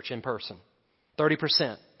returned to church in person.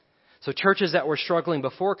 30%. So churches that were struggling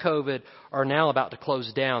before COVID are now about to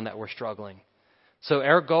close down that were struggling. So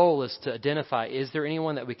our goal is to identify, is there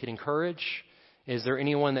anyone that we could encourage? Is there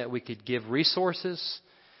anyone that we could give resources?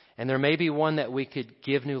 And there may be one that we could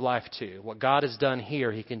give new life to. What God has done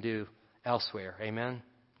here, He can do elsewhere. Amen?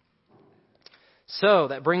 So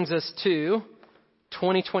that brings us to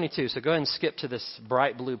 2022. So go ahead and skip to this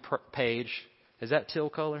bright blue page. Is that teal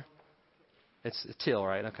color? It's teal,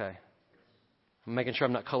 right? Okay. I'm making sure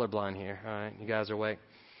I'm not colorblind here. All right. You guys are awake.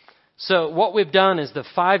 So what we've done is the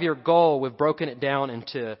 5-year goal, we've broken it down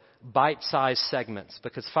into bite-sized segments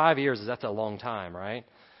because 5 years that's a long time, right?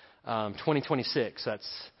 2026, that's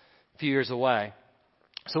a few years away.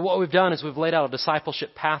 So what we've done is we've laid out a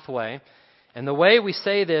discipleship pathway. And the way we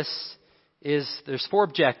say this is there's 4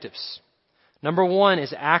 objectives. Number 1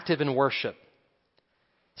 is active in worship.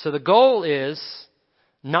 So the goal is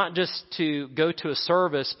not just to go to a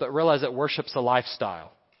service, but realize that worship's a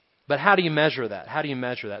lifestyle. But how do you measure that? How do you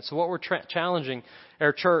measure that? So what we're challenging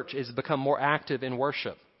our church is to become more active in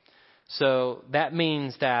worship. So that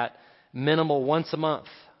means that minimal once a month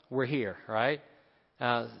we're here, right?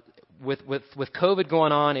 With COVID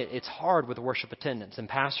going on, it's hard with worship attendance. And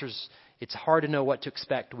pastors, It's hard to know what to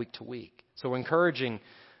expect week to week. So we're encouraging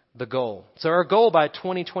the goal. So our goal by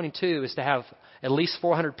 2022 is to have at least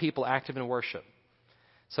 400 people active in worship.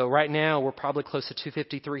 So right now we're probably close to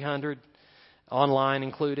 250, 300, online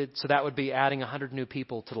included. So that would be adding 100 new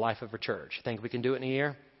people to the life of a church. Think we can do it in a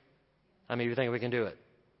year? How many of you think we can do it?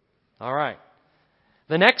 All right.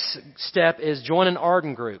 The next step is join an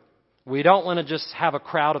Arden group. We don't want to just have a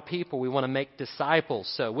crowd of people. We want to make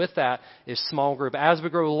disciples. So with that is small group. As we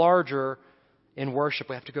grow larger in worship,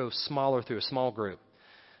 we have to go smaller through a small group.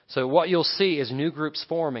 So what you'll see is new groups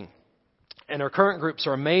forming. And our current groups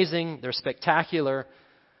are amazing. They're spectacular.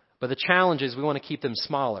 But the challenge is we want to keep them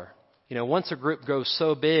smaller. You know, once a group grows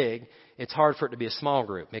so big, it's hard for it to be a small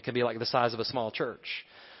group. It can be like the size of a small church.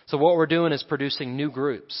 So what we're doing is producing new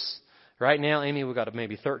groups. Right now, Amy, we've got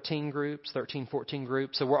maybe 13, 14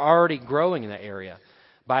 groups. So we're already growing in that area.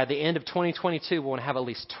 By the end of 2022, we want to have at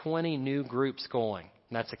least 20 new groups going.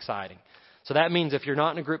 And that's exciting. So that means if you're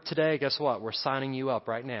not in a group today, guess what? We're signing you up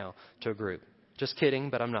right now to a group. Just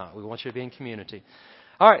kidding, but I'm not. We want you to be in community.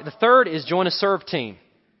 All right, the third is join a serve team.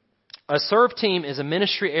 A serve team is a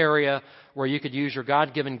ministry area where you could use your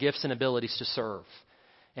God-given gifts and abilities to serve.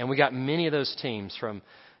 And we got many of those teams from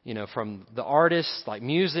the artists, like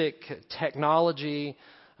music, technology,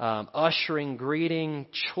 ushering, greeting,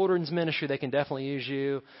 children's ministry. They can definitely use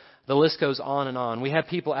you. The list goes on and on. We have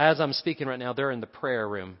people, as I'm speaking right now, they're in the prayer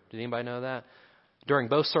room. Did anybody know that? During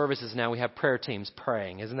both services now, we have prayer teams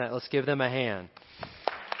praying. Isn't that? Let's give them a hand.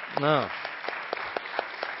 No.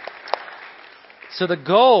 So the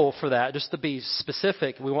goal for that, just to be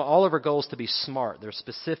specific, we want all of our goals to be smart. They're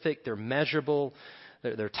specific, they're measurable,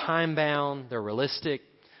 they're time-bound, they're realistic.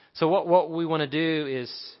 So what we want to do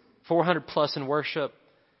is 400 plus in worship,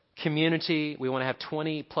 community. We want to have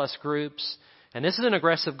 20 plus groups. And this is an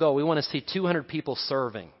aggressive goal. We want to see 200 people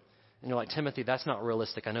serving. And you're like, Timothy, that's not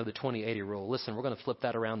realistic. I know the 20-80 rule. Listen, we're going to flip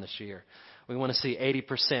that around this year. We want to see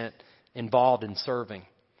 80% involved in serving.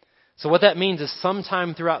 So what that means is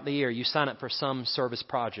sometime throughout the year, you sign up for some service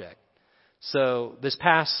project. So this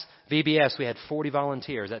past VBS, we had 40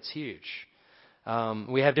 volunteers. That's huge.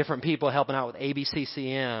 We have different people helping out with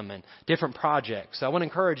ABCCM and different projects. So I want to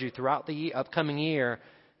encourage you throughout the upcoming year,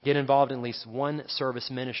 get involved in at least one service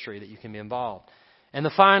ministry that you can be involved. And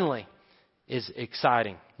the finally is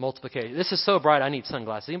exciting, multiplication. This is so bright, I need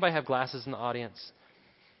sunglasses. Anybody have glasses in the audience?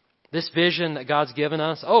 This vision that God's given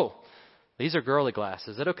us. Oh, these are girly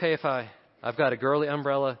glasses. Is it okay if I've got a girly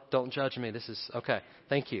umbrella? Don't judge me. This is okay.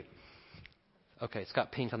 Thank you. Okay, it's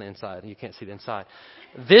got pink on the inside. You can't see the inside.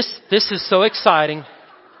 This is so exciting.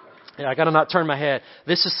 Yeah, I got to not turn my head.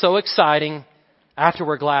 This is so exciting after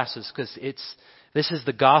wear glasses because this is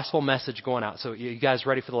the gospel message going out. So you guys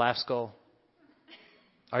ready for the last goal?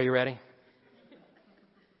 Are you ready?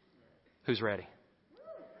 Who's ready?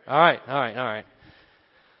 All right.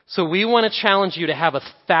 So we want to challenge you to have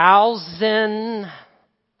 1,000.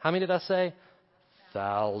 How many did I say?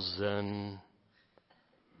 1,000.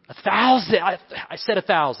 1,000. I said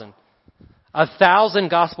 1,000. 1,000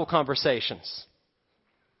 gospel conversations.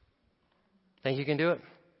 Think you can do it?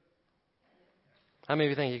 How many of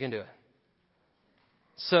you think you can do it?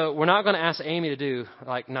 So we're not going to ask Amy to do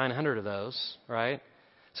like 900 of those, right?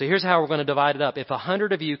 So here's how we're going to divide it up. If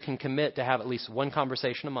 100 of you can commit to have at least one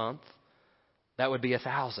conversation a month, that would be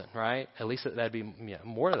 1,000, right? At least that'd be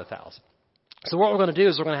more than 1,000. So what we're going to do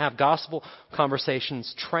is we're going to have gospel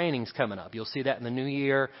conversations trainings coming up. You'll see that in the new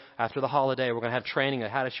year after the holiday. We're going to have training on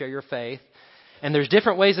how to share your faith. And there's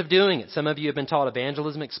different ways of doing it. Some of you have been taught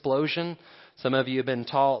evangelism explosion. Some of you have been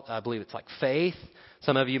taught, I believe it's like faith.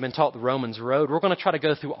 Some of you have been taught the Romans Road. We're going to try to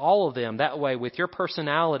go through all of them. That way, with your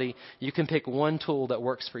personality, you can pick one tool that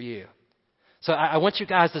works for you. So I want you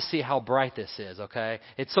guys to see how bright this is, okay?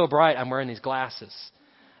 It's so bright, I'm wearing these glasses.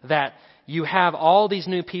 That you have all these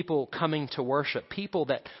new people coming to worship. People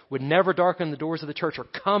that would never darken the doors of the church are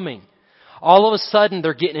coming. All of a sudden,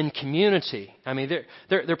 they're getting in community. I mean,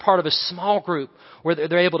 they're part of a small group where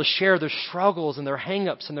they're able to share their struggles and their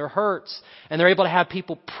hang-ups and their hurts. And they're able to have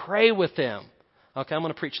people pray with them. Okay, I'm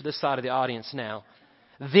going to preach to this side of the audience now.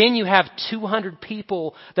 Then you have 200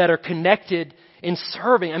 people that are connected in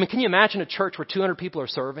serving. I mean, can you imagine a church where 200 people are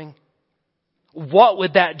serving? What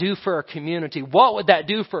would that do for a community? What would that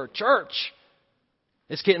do for a church?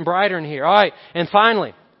 It's getting brighter in here. All right, and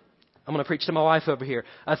finally, I'm going to preach to my wife over here.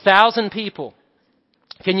 1,000 people.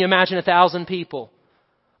 Can you imagine 1,000 people?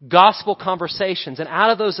 Gospel conversations. And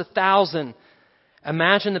out of those 1,000,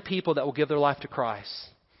 imagine the people that will give their life to Christ.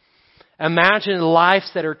 Imagine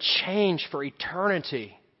lives that are changed for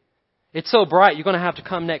eternity. It's so bright, you're going to have to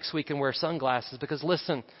come next week and wear sunglasses because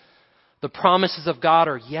listen, the promises of God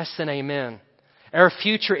are yes and amen. Our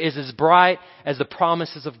future is as bright as the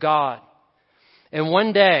promises of God. And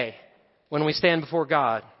one day, when we stand before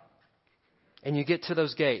God, and you get to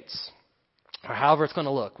those gates, or however it's going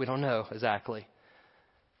to look, we don't know exactly.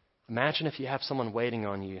 Imagine if you have someone waiting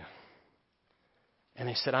on you, and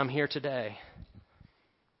they said, I'm here today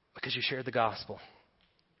because you shared the gospel.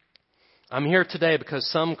 I'm here today because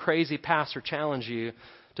some crazy pastor challenged you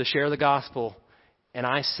to share the gospel, and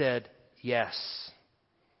I said yes.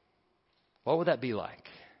 What would that be like?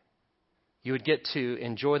 You would get to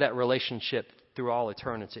enjoy that relationship through all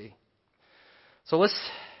eternity. So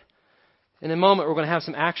in a moment, we're going to have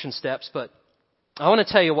some action steps, but I want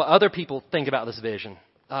to tell you what other people think about this vision.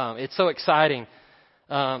 It's so exciting.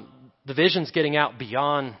 The vision's getting out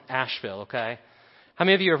beyond Asheville, okay? How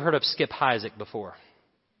many of you have heard of Skip Heitzig before?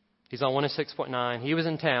 He's on 106.9. He was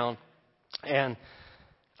in town, and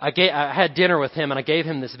I had dinner with him, and I gave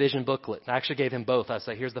him this vision booklet. I actually gave him both. I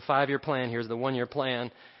said, here's the 5-year plan, here's the 1-year plan.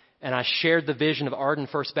 And I shared the vision of Arden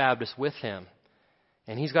First Baptist with him.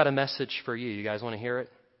 And he's got a message for you. You guys want to hear it?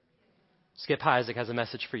 Skip Heitzig has a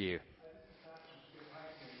message for you.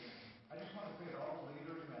 I just want to say to all the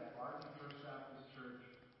leaders at Arden First Baptist Church,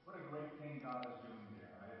 what a great thing God is doing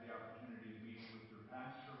there. I had the opportunity of meeting with your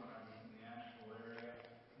pastor when I was in the Asheville area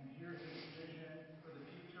and hear his vision for the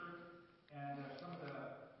future and some of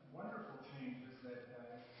the wonderful changes that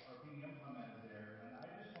are being implemented there. And I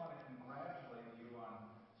just want to congratulate you on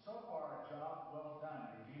so far a job well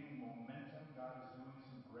done. You're gaining momentum. God is doing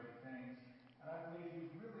some great things. And I believe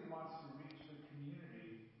He really wants to reach the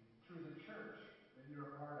community through the church that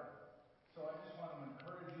you're a part of. So I just want to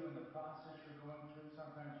encourage you in the process you're going through.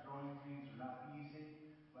 Sometimes growing pains are not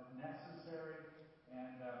easy, but necessary.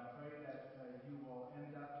 And pray that you will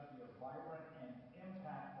end up to be a vibrant and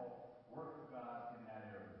impactful work of God in that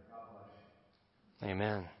area. God bless you.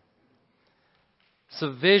 Amen.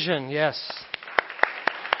 So vision, yes.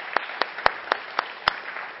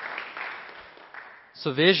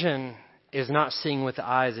 So vision is not seeing with the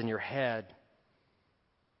eyes in your head.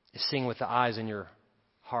 It's seeing with the eyes in your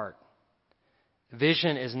heart.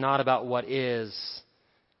 Vision is not about what is.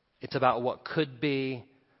 It's about what could be,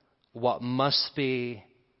 what must be,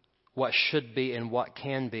 what should be, and what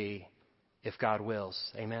can be if God wills.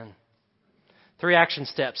 Amen. 3 action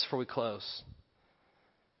steps before we close.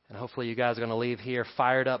 And hopefully you guys are going to leave here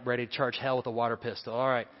fired up, ready to charge hell with a water pistol. All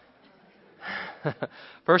right.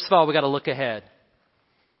 First of all, we got to look ahead.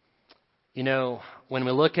 You know, when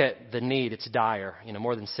we look at the need, it's dire. You know,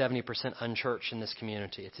 more than 70% unchurched in this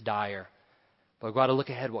community. It's dire. But we've got to look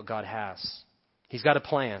ahead what God has. He's got a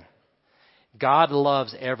plan. God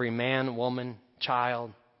loves every man, woman,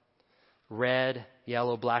 child, red,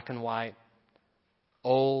 yellow, black, and white,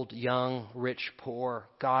 old, young, rich, poor.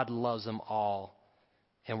 God loves them all.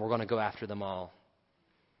 And we're going to go after them all.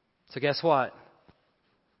 So guess what?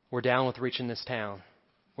 We're down with reaching this town.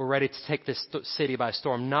 We're ready to take this city by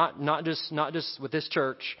storm. Not just with this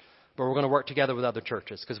church, but we're going to work together with other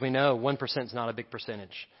churches because we know 1% is not a big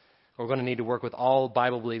percentage. We're going to need to work with all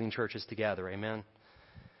Bible-believing churches together. Amen.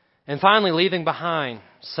 And finally, leaving behind.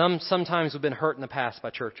 Sometimes we've been hurt in the past by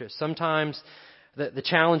churches. Sometimes the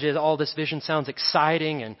challenge is, all this vision sounds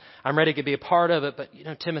exciting and I'm ready to be a part of it. But, you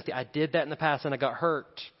know, Timothy, I did that in the past and I got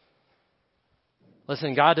hurt.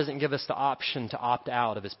 Listen, God doesn't give us the option to opt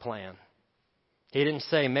out of His plan. He didn't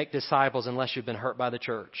say make disciples unless you've been hurt by the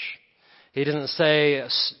church. He doesn't say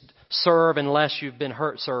serve unless you've been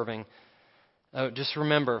hurt serving. Just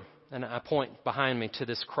remember, and I point behind me to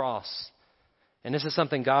this cross. And this is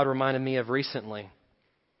something God reminded me of recently.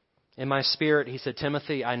 In my spirit, He said,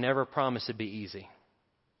 Timothy, I never promised it'd be easy.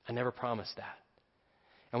 I never promised that.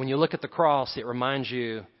 And when you look at the cross, it reminds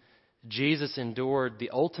you Jesus endured the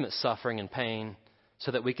ultimate suffering and pain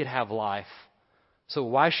so that we could have life. So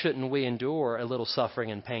why shouldn't we endure a little suffering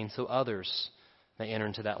and pain so others may enter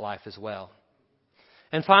into that life as well?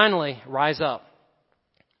 And finally, rise up.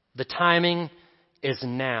 The timing is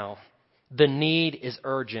now. The need is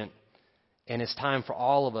urgent. And it's time for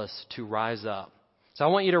all of us to rise up. So I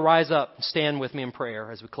want you to rise up and stand with me in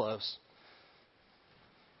prayer as we close.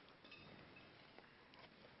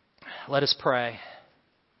 Let us pray.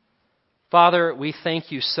 Father, we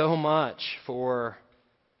thank you so much for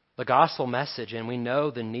the gospel message, and we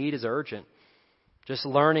know the need is urgent. Just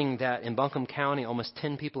learning that in Buncombe County, almost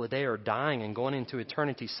 10 people a day are dying and going into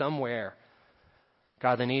eternity somewhere.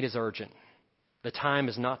 God, the need is urgent. The time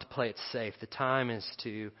is not to play it safe. The time is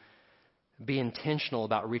to be intentional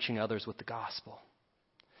about reaching others with the gospel.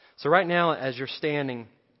 So right now, as you're standing,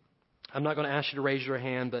 I'm not going to ask you to raise your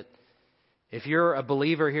hand, but if you're a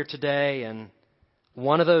believer here today and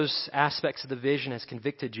one of those aspects of the vision has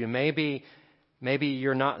convicted you, maybe Maybe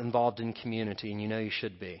you're not involved in community and you know you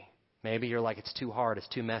should be. Maybe you're like, it's too hard, it's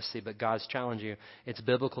too messy, but God's challenged you. It's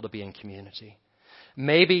biblical to be in community.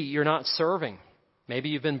 Maybe you're not serving. Maybe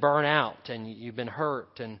you've been burnt out and you've been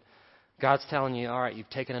hurt, and God's telling you, all right, you've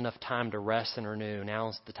taken enough time to rest and renew.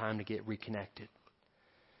 Now's the time to get reconnected.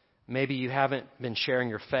 Maybe you haven't been sharing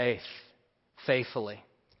your faith faithfully.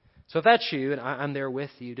 So if that's you, and I'm there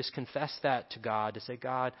with you, just confess that to God, to say,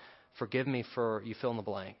 God, forgive me for, you fill in the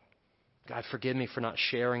blank. God, forgive me for not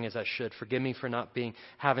sharing as I should. Forgive me for not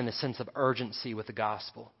having a sense of urgency with the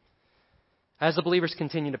gospel. As the believers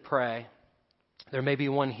continue to pray, there may be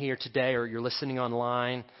one here today, or you're listening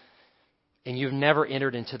online, and you've never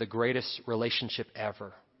entered into the greatest relationship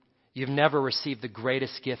ever. You've never received the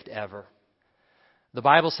greatest gift ever. The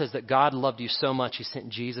Bible says that God loved you so much, He sent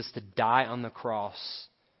Jesus to die on the cross,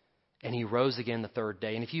 and He rose again the third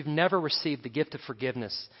day. And if you've never received the gift of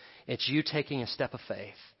forgiveness, it's you taking a step of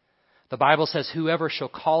faith. The Bible says, whoever shall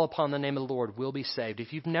call upon the name of the Lord will be saved.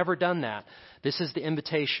 If you've never done that, this is the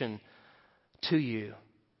invitation to you.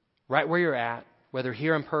 Right where you're at, whether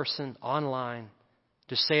here in person, online,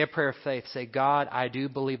 just say a prayer of faith. Say, God, I do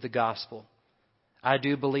believe the gospel. I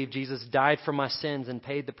do believe Jesus died for my sins and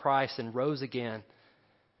paid the price and rose again.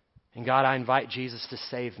 And God, I invite Jesus to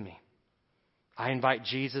save me. I invite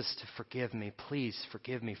Jesus to forgive me. Please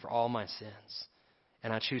forgive me for all my sins.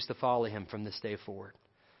 And I choose to follow Him from this day forward.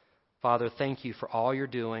 Father, thank you for all you're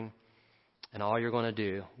doing and all you're going to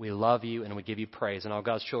do. We love you and we give you praise. And all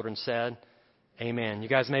God's children said, amen. You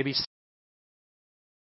guys may be